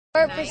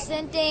We're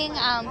presenting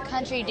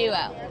country duo.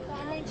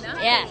 Nice.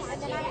 Yes.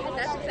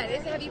 That's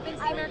exciting. So have you been to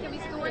the American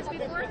Music Awards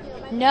before?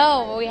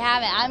 No, we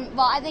haven't.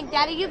 Well, I think,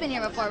 Daddy, you've been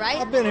here before, right?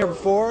 I've been here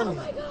before and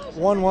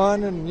won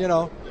one, and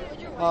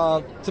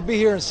to be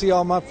here and see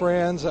all my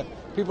friends,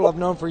 people I've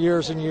known for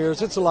years and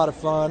years, it's a lot of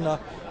fun.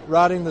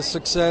 Riding the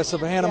success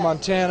of Hannah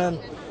Montana,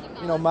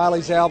 and,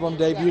 Miley's album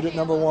debuted at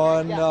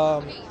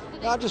 #1.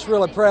 I'm just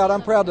really proud.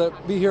 I'm proud to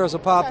be here as a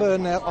papa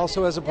and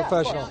also as a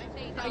professional.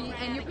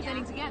 And you're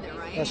presenting together,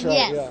 right? That's right.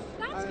 Yes. Yeah.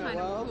 That's kind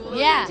of cool.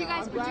 Yeah. Did you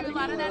guys do a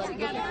lot of that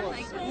together?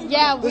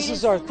 Yeah. This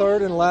is our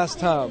third and last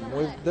time.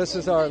 This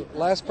is our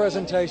last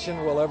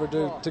presentation we'll ever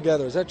do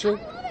together. Is that true?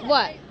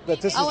 What?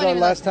 That this is I our wouldn't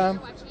last time?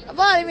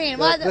 What do you mean?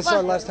 This is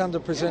our last time to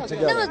present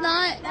together. No, it's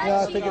not.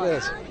 Yeah, I think it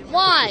is.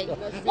 Why?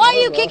 Why are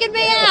you kicking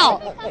me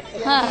out?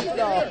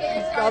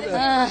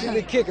 No, she'd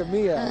be kicking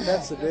me out.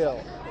 That's the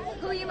deal.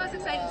 Who are you most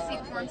excited to see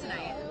perform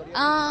tonight?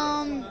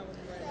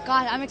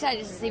 God, I'm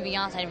excited to see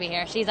Beyonce to be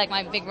here. She's like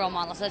my big role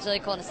model, so it's really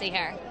cool to see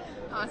her.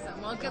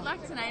 Awesome. Well, good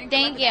luck tonight. And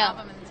Thank good luck you. with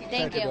the album and the TV.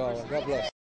 Thank you. God bless.